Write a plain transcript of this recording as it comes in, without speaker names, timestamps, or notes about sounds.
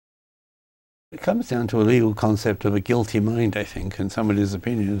It comes down to a legal concept of a guilty mind, I think, and somebody's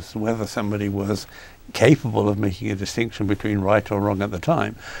opinion as to whether somebody was capable of making a distinction between right or wrong at the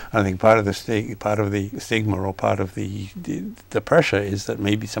time. I think part of the stigma or part of the pressure is that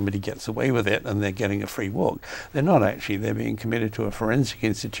maybe somebody gets away with it and they're getting a free walk. They're not actually. They're being committed to a forensic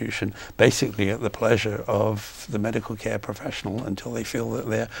institution, basically at the pleasure of the medical care professional until they feel that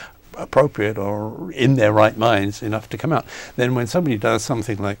they're appropriate or in their right minds enough to come out. Then when somebody does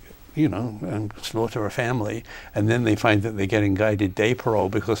something like, you know, and slaughter a family, and then they find that they're getting guided day parole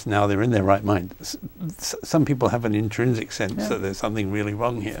because now they're in their right mind. Some people have an intrinsic sense that there's something really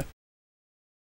wrong here.